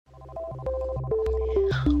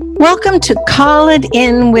Welcome to Call It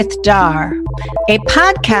In with Dar, a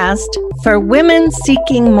podcast for women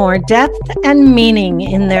seeking more depth and meaning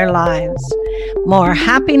in their lives. More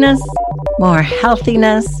happiness, more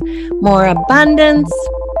healthiness, more abundance,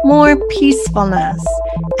 more peacefulness,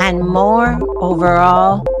 and more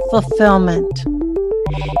overall fulfillment.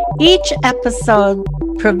 Each episode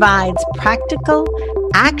provides practical,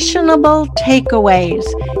 actionable takeaways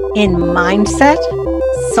in mindset,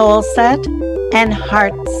 soul set, and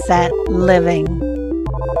heart set living.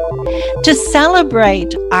 To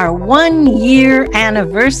celebrate our 1-year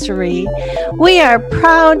anniversary, we are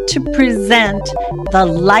proud to present the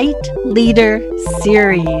Light Leader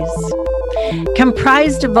Series,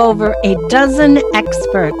 comprised of over a dozen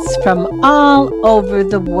experts from all over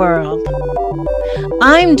the world.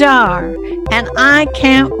 I'm Dar, and I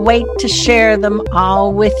can't wait to share them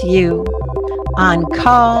all with you on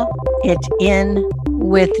Call It In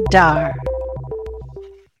with Dar.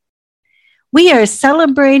 We are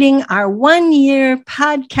celebrating our 1-year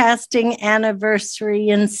podcasting anniversary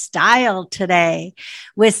in style today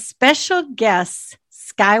with special guests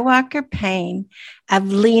Skywalker Payne,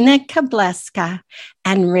 Evelina Kableska,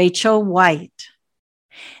 and Rachel White.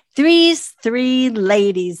 These three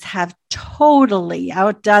ladies have totally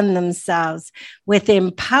outdone themselves with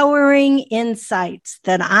empowering insights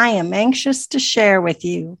that I am anxious to share with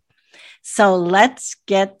you. So let's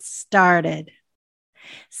get started.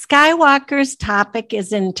 Skywalker's topic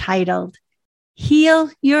is entitled, Heal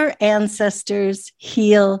Your Ancestors,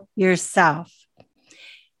 Heal Yourself,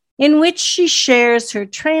 in which she shares her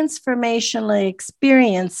transformational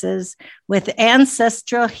experiences with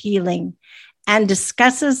ancestral healing and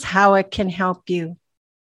discusses how it can help you.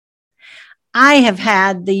 I have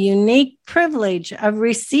had the unique privilege of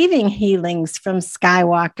receiving healings from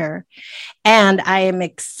Skywalker, and I am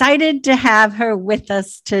excited to have her with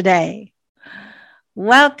us today.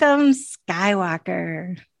 Welcome,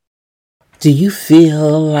 Skywalker. Do you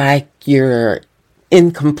feel like you're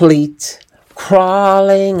incomplete,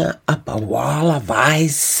 crawling up a wall of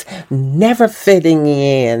ice, never fitting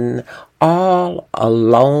in, all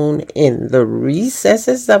alone in the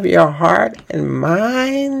recesses of your heart and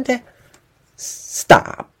mind?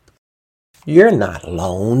 Stop. You're not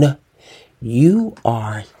alone. You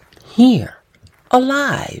are here,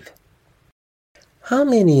 alive. How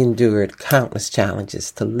many endured countless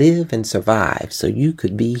challenges to live and survive so you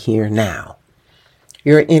could be here now?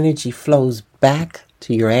 Your energy flows back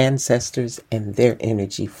to your ancestors and their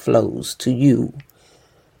energy flows to you.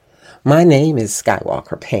 My name is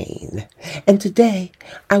Skywalker Payne, and today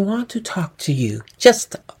I want to talk to you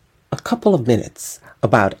just a couple of minutes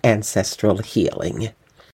about ancestral healing.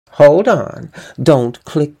 Hold on, don't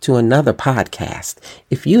click to another podcast.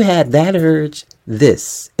 If you had that urge,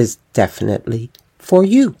 this is definitely for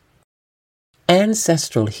you.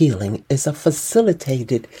 Ancestral healing is a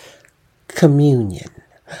facilitated communion,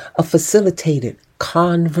 a facilitated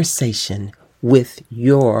conversation with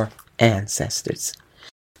your ancestors.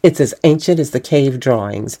 It's as ancient as the cave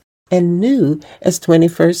drawings and new as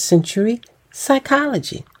 21st century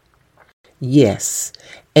psychology. Yes,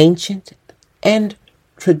 ancient and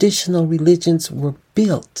traditional religions were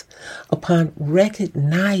built upon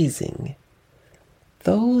recognizing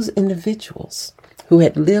those individuals who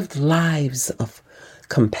had lived lives of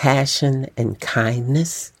compassion and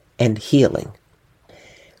kindness and healing.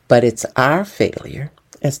 But it's our failure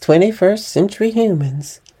as 21st century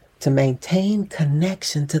humans to maintain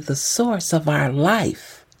connection to the source of our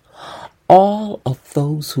life, all of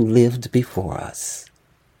those who lived before us.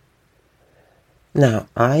 Now,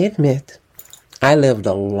 I admit, I lived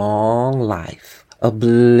a long life,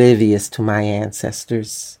 oblivious to my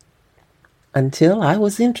ancestors, until I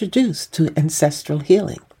was introduced to ancestral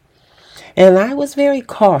healing. And I was very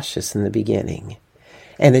cautious in the beginning,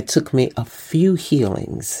 and it took me a few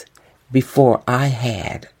healings before I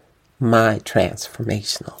had my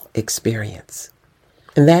transformational experience.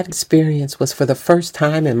 And that experience was for the first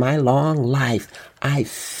time in my long life, I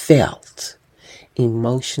felt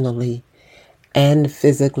emotionally and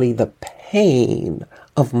physically the pain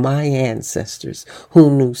of my ancestors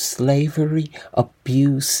who knew slavery,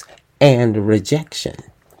 abuse, and rejection.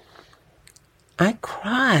 I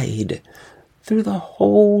cried through the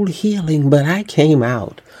whole healing, but I came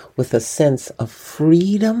out with a sense of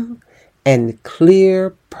freedom and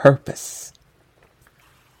clear purpose.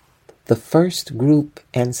 The first group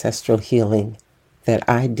ancestral healing that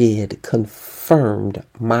I did confirmed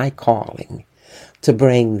my calling to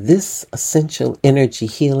bring this essential energy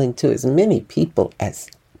healing to as many people as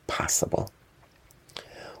possible.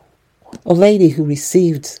 A lady who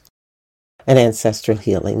received an ancestral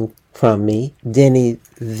healing from me, Denny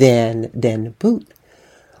Van Den Boot,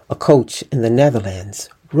 a coach in the Netherlands,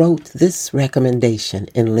 wrote this recommendation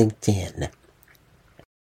in LinkedIn.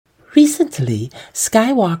 Recently,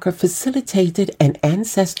 Skywalker facilitated an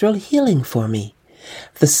ancestral healing for me.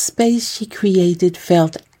 The space she created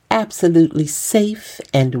felt absolutely safe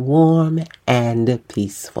and warm and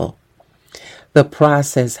peaceful. The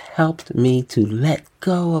process helped me to let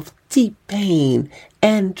go of deep pain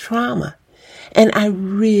and trauma, and I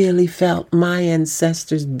really felt my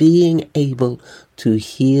ancestors being able to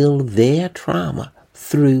heal their trauma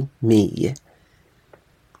through me.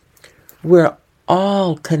 We're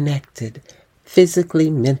all connected physically,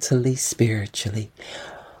 mentally, spiritually,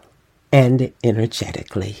 and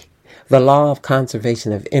energetically. The law of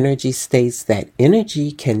conservation of energy states that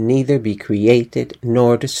energy can neither be created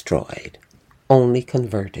nor destroyed, only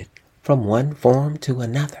converted from one form to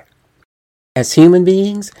another. As human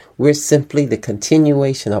beings, we're simply the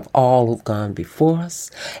continuation of all who've gone before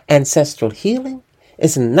us. Ancestral healing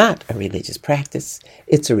is not a religious practice.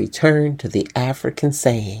 It's a return to the African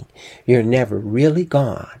saying, you're never really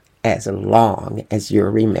gone as long as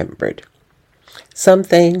you're remembered. Some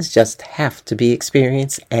things just have to be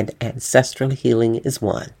experienced, and ancestral healing is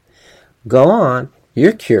one. Go on,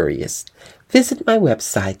 you're curious. Visit my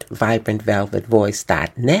website,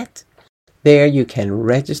 vibrantvelvetvoice.net. There you can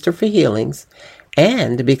register for healings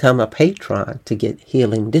and become a patron to get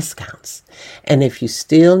healing discounts. And if you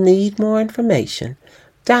still need more information,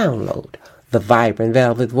 download the Vibrant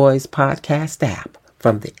Velvet Voice podcast app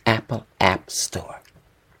from the Apple App Store.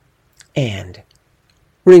 And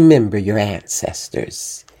remember your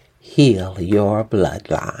ancestors. Heal your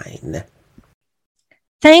bloodline.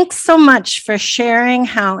 Thanks so much for sharing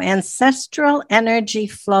how ancestral energy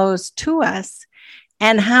flows to us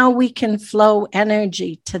and how we can flow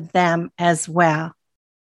energy to them as well.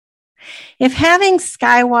 If having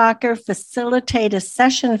Skywalker facilitate a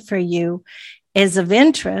session for you is of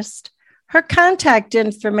interest, her contact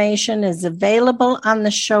information is available on the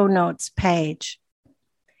show notes page.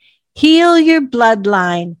 Heal your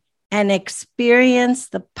bloodline and experience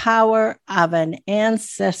the power of an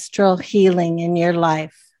ancestral healing in your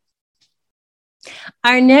life.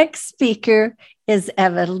 Our next speaker is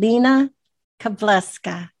Evelina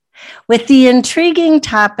Kavleska with the intriguing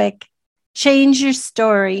topic, Change Your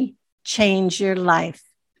Story, Change Your Life,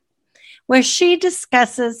 where she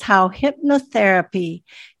discusses how hypnotherapy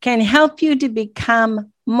can help you to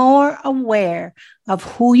become more aware of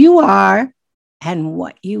who you are and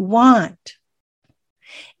what you want.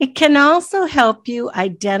 It can also help you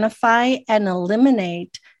identify and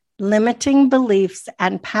eliminate limiting beliefs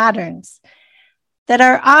and patterns that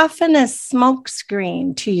are often a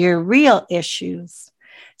smokescreen to your real issues,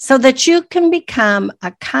 so that you can become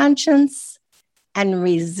a conscious and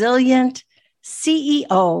resilient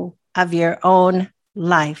CEO of your own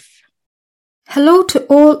life. Hello to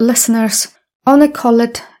all listeners on a call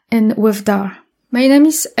it in with Dar. My name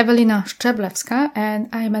is Ewelina Szczeblewska and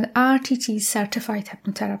I'm an RTT certified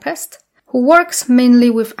hypnotherapist who works mainly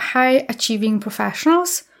with high achieving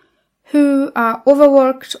professionals who are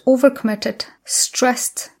overworked, overcommitted,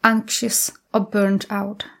 stressed, anxious, or burnt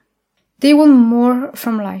out. They want more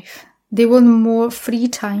from life. They want more free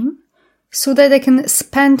time so that they can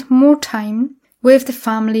spend more time with the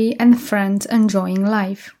family and friends enjoying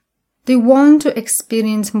life. They want to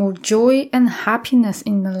experience more joy and happiness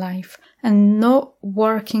in their life and not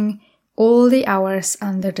working all the hours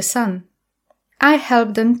under the sun. I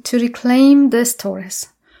help them to reclaim their stories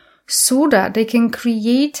so that they can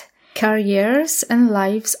create careers and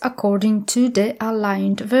lives according to the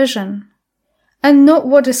aligned vision, and not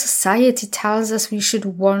what the society tells us we should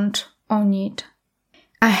want or need.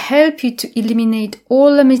 I help you to eliminate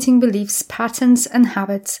all limiting beliefs, patterns, and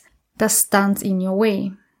habits that stand in your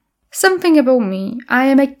way. Something about me: I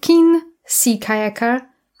am a keen sea kayaker,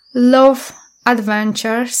 love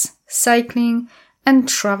adventures, cycling, and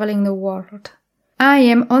traveling the world. I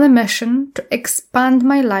am on a mission to expand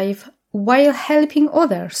my life while helping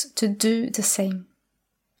others to do the same.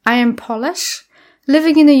 I am Polish,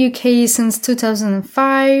 living in the UK since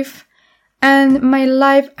 2005, and my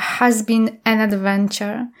life has been an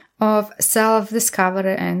adventure of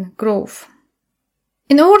self-discovery and growth.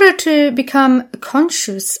 In order to become a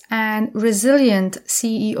conscious and resilient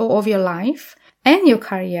CEO of your life and your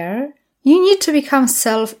career, you need to become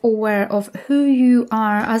self-aware of who you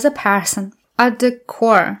are as a person at the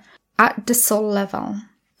core, at the soul level.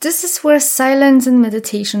 This is where silence and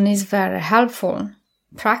meditation is very helpful.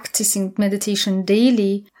 Practicing meditation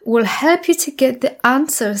daily will help you to get the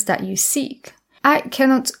answers that you seek. I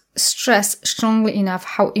cannot stress strongly enough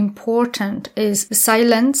how important is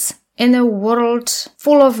silence in a world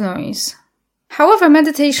full of noise. However,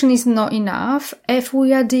 meditation is not enough if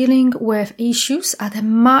we are dealing with issues at a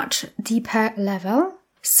much deeper level,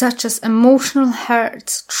 such as emotional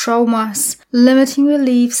hurts, traumas, limiting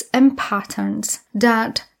beliefs and patterns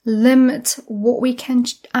that limit what we can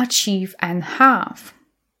achieve and have.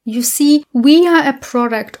 You see, we are a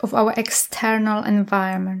product of our external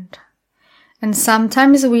environment. And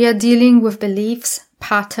sometimes we are dealing with beliefs,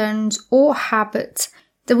 patterns, or habits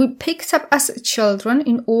that we picked up as children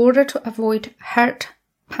in order to avoid hurt,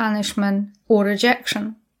 punishment, or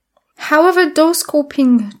rejection. However, those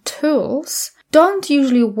coping tools don't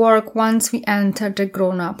usually work once we enter the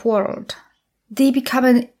grown-up world. They become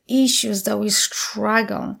an issues that we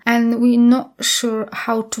struggle and we're not sure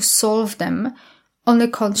how to solve them on a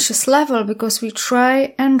conscious level because we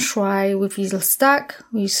try and try, we feel stuck,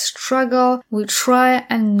 we struggle, we try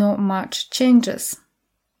and not much changes.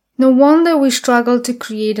 No wonder we struggle to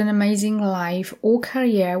create an amazing life or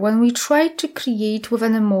career when we try to create with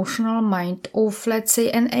an emotional mind of, let's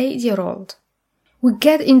say, an 8-year-old. We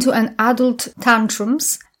get into an adult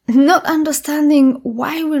tantrums, not understanding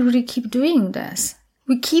why we really keep doing this.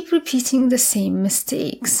 We keep repeating the same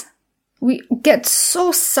mistakes. We get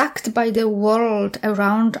so sucked by the world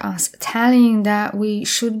around us, telling that we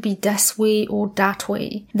should be this way or that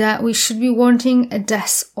way, that we should be wanting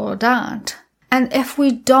this or that. And if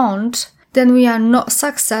we don't, then we are not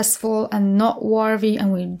successful and not worthy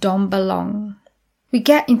and we don't belong. We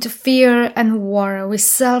get into fear and worry, we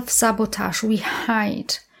self-sabotage, we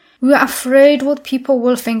hide. We are afraid what people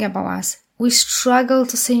will think about us. We struggle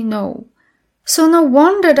to say no. So no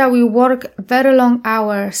wonder that we work very long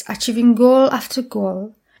hours, achieving goal after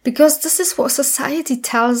goal, because this is what society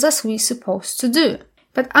tells us we're supposed to do.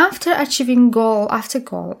 But after achieving goal after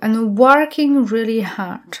goal and working really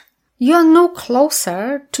hard, you are no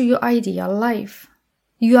closer to your ideal life.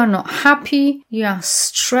 You are not happy, you are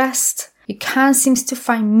stressed, you can't seem to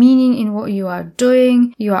find meaning in what you are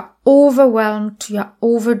doing, you are overwhelmed, you are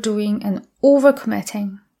overdoing and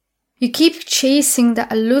overcommitting. You keep chasing the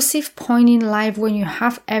elusive point in life when you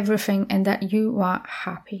have everything and that you are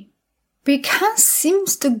happy. But you can't seem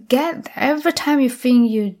to get there. Every time you think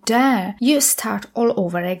you're there, you start all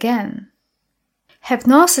over again.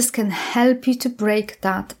 Hypnosis can help you to break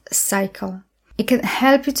that cycle. It can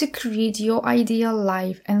help you to create your ideal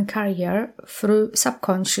life and career through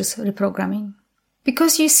subconscious reprogramming.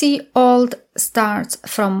 Because you see, all starts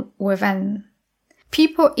from within.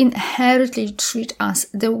 People inherently treat us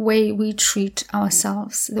the way we treat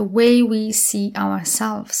ourselves, the way we see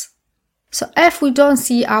ourselves. So if we don't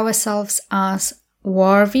see ourselves as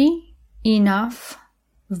worthy enough,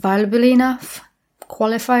 valuable enough,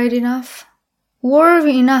 qualified enough,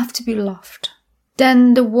 worthy enough to be loved,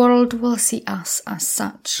 then the world will see us as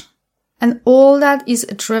such. And all that is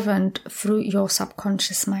driven through your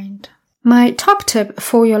subconscious mind. My top tip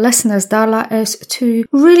for your listeners, Darla, is to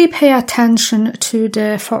really pay attention to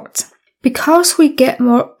the thoughts. Because we get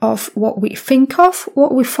more of what we think of,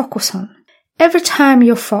 what we focus on. Every time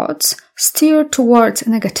your thoughts steer towards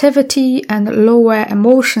negativity and lower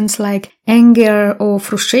emotions like anger or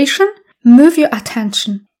frustration, move your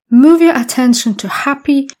attention. Move your attention to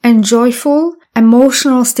happy and joyful,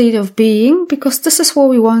 emotional state of being, because this is what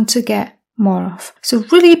we want to get more of. So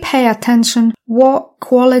really pay attention what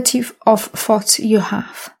quality of thoughts you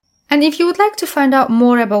have. And if you would like to find out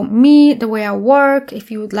more about me, the way I work,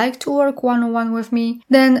 if you would like to work one-on-one with me,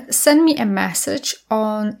 then send me a message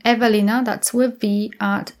on Evelina, that's with V,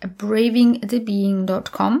 at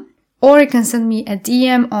bravingthebeing.com. Or you can send me a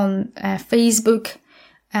DM on Facebook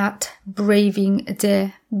at Braving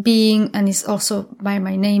the Being, and it's also by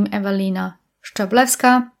my name, Ewelina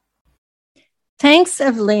Szczeblewska. Thanks,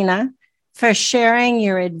 Ewelina, for sharing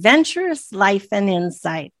your adventurous life and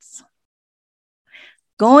insights.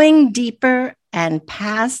 Going deeper and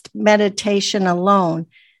past meditation alone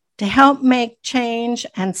to help make change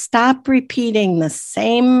and stop repeating the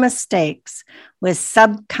same mistakes with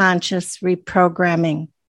subconscious reprogramming.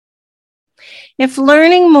 If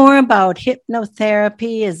learning more about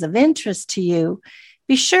hypnotherapy is of interest to you,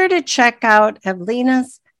 be sure to check out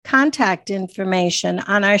Ewelina's contact information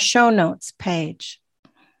on our show notes page.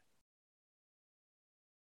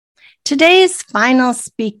 Today's final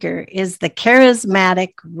speaker is the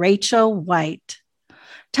charismatic Rachel White,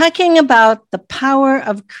 talking about the power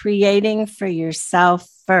of creating for yourself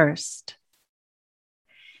first.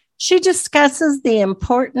 She discusses the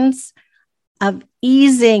importance of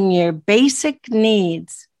easing your basic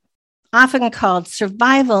needs, often called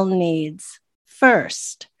survival needs,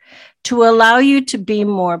 first, to allow you to be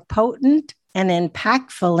more potent and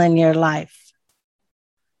impactful in your life.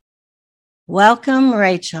 Welcome,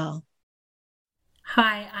 Rachel.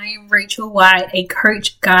 Hi, I am Rachel White, a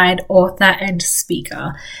coach, guide, author, and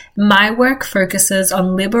speaker. My work focuses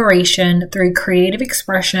on liberation through creative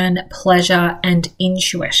expression, pleasure, and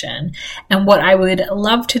intuition. And what I would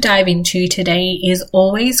love to dive into today is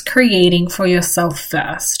always creating for yourself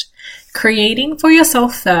first. Creating for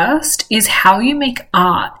yourself first is how you make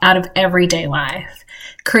art out of everyday life.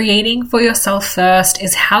 Creating for yourself first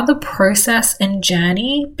is how the process and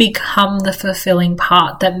journey become the fulfilling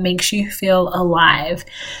part that makes you feel alive.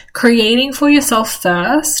 Creating for yourself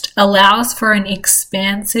first allows for an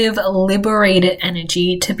expansive, liberated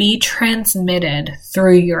energy to be transmitted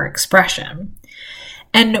through your expression.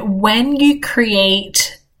 And when you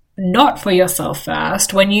create not for yourself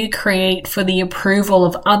first, when you create for the approval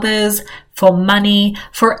of others, for money,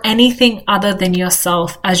 for anything other than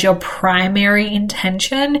yourself as your primary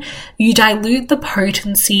intention, you dilute the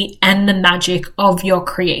potency and the magic of your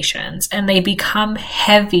creations, and they become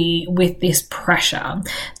heavy with this pressure.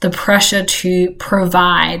 The pressure to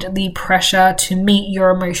provide, the pressure to meet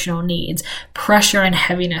your emotional needs, pressure and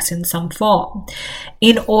heaviness in some form.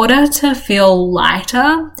 In order to feel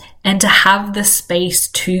lighter and to have the space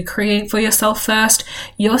to create for yourself first,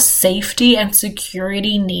 your safety and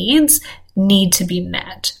security needs need to be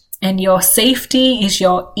met. And your safety is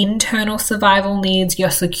your internal survival needs. Your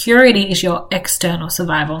security is your external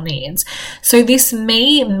survival needs. So this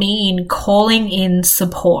may mean calling in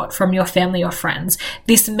support from your family or friends.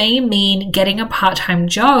 This may mean getting a part-time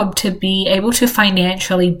job to be able to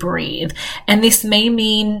financially breathe. And this may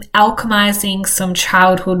mean alchemizing some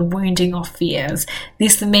childhood wounding or fears.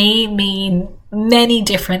 This may mean many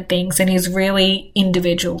different things and is really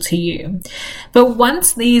individual to you. But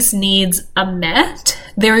once these needs are met,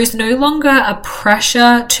 there is no longer a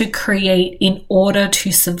pressure to create in order to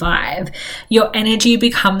survive. Your energy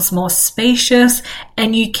becomes more spacious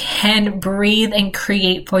and you can breathe and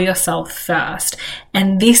create for yourself first.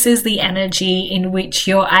 And this is the energy in which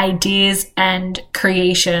your ideas and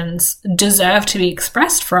creations deserve to be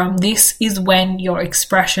expressed from. This is when your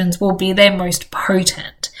expressions will be their most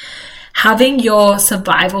potent. Having your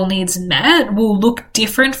survival needs met will look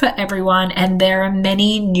different for everyone, and there are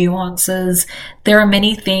many nuances. There are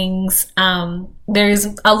many things. There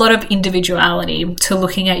is a lot of individuality to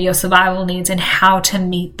looking at your survival needs and how to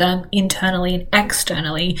meet them internally and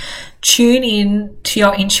externally. Tune in to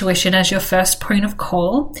your intuition as your first point of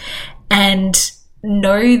call, and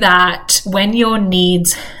know that when your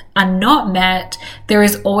needs are not met, there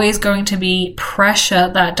is always going to be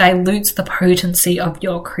pressure that dilutes the potency of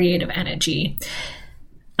your creative energy.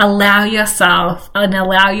 Allow yourself and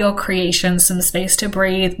allow your creations some space to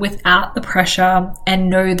breathe without the pressure, and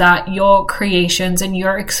know that your creations and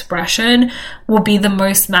your expression will be the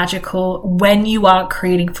most magical when you are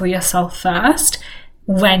creating for yourself first,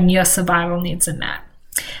 when your survival needs are met.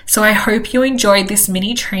 So I hope you enjoyed this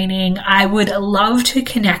mini training. I would love to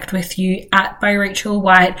connect with you at by Rachel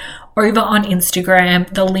White over on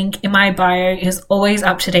Instagram. The link in my bio is always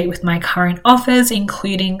up to date with my current offers,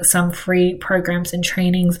 including some free programs and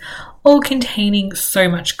trainings, all containing so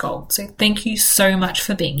much gold. So thank you so much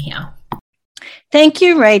for being here. Thank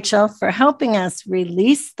you, Rachel, for helping us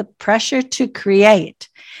release the pressure to create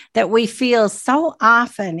that we feel so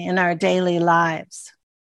often in our daily lives.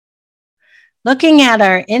 Looking at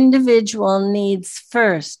our individual needs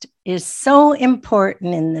first is so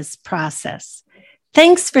important in this process.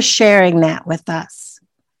 Thanks for sharing that with us.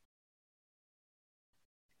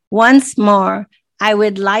 Once more, I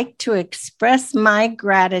would like to express my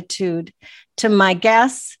gratitude to my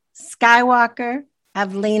guests, Skywalker,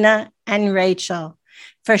 Evelina, and Rachel,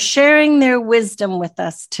 for sharing their wisdom with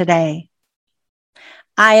us today.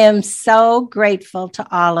 I am so grateful to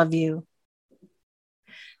all of you.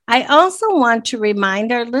 I also want to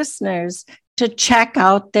remind our listeners to check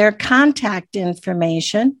out their contact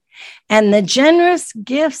information and the generous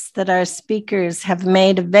gifts that our speakers have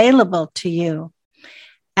made available to you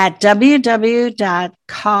at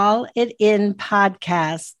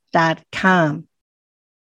www.callitinpodcast.com.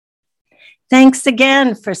 Thanks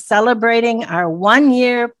again for celebrating our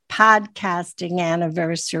 1-year podcasting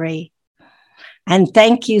anniversary. And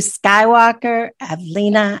thank you, Skywalker,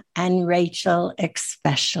 Evelina, and Rachel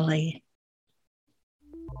especially.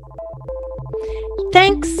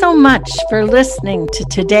 Thanks so much for listening to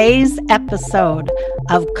today's episode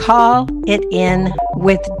of Call It In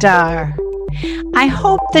with Dar. I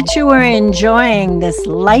hope that you are enjoying this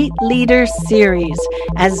Light Leader series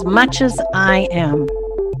as much as I am.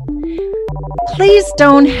 Please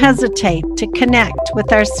don't hesitate to connect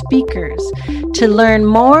with our speakers to learn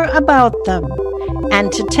more about them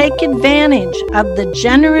and to take advantage of the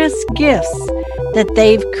generous gifts that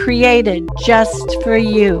they've created just for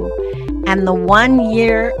you and the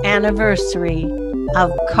 1-year anniversary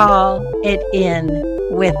of Call It In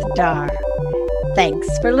with Dar. Thanks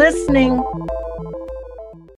for listening.